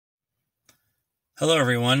Hello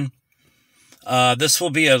everyone. This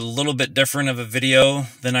will be a little bit different of a video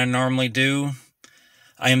than I normally do.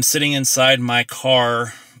 I am sitting inside my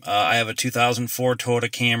car. I have a 2004 Toyota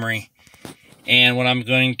Camry, and what I'm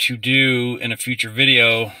going to do in a future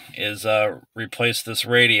video is replace this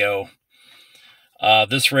radio.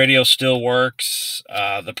 This radio still works.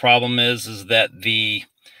 The problem is that the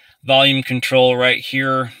volume control right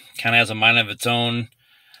here kind of has a mind of its own.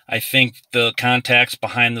 I think the contacts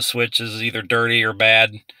behind the switch is either dirty or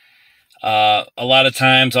bad. A lot of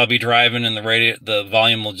times I'll be driving and the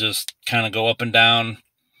volume will just kind of go up and down,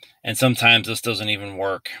 and sometimes this doesn't even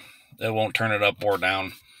work. It won't turn it up or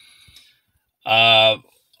down.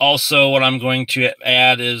 Also, what I'm going to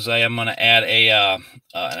add is I am going to add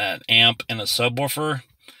an amp and a subwoofer.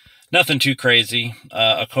 Nothing too crazy.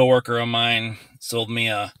 A coworker of mine sold me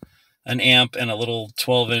an amp and a little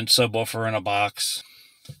 12-inch subwoofer in a box.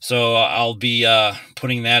 So I'll be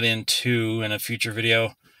putting that in too in a future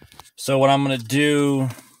video. So what I'm going to do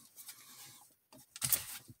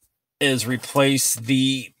is replace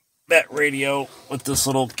that radio with this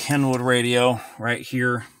little Kenwood radio right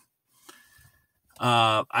here.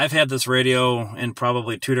 I've had this radio in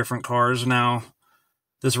probably 2 different cars now.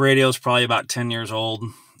 This radio is probably about 10 years old.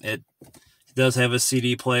 It does have a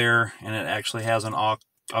CD player, and it actually has an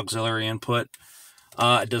auxiliary input.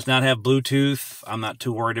 It does not have Bluetooth. I'm not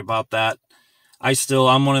too worried about that.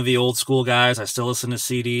 I'm one of the old school guys. I still listen to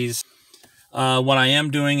CDs. What I am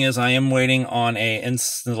doing is I am waiting on a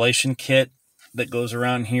installation kit that goes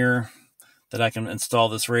around here that I can install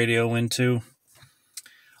this radio into.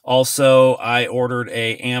 Also, I ordered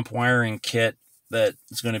a amp wiring kit that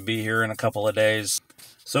is going to be here in a couple of days.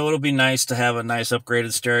 So it'll be nice to have a nice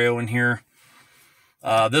upgraded stereo in here.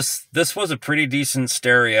 This was a pretty decent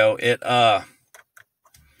stereo.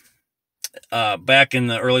 Back in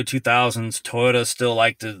the early 2000s, Toyota still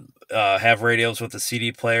liked to have radios with a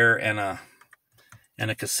CD player and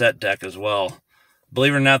a cassette deck as well.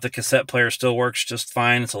 Believe it or not, the cassette player still works just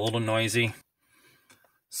fine. It's a little noisy.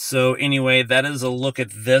 So anyway, that is a look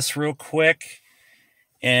at this real quick.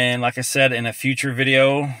 And like I said, in a future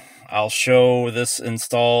video, I'll show this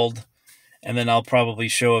installed, and then I'll probably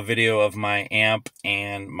show a video of my amp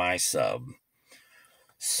and my sub.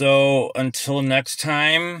 So until next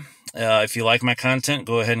time, if you like my content,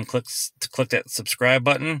 go ahead and click that subscribe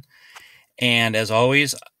button. And as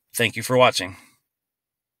always, thank you for watching.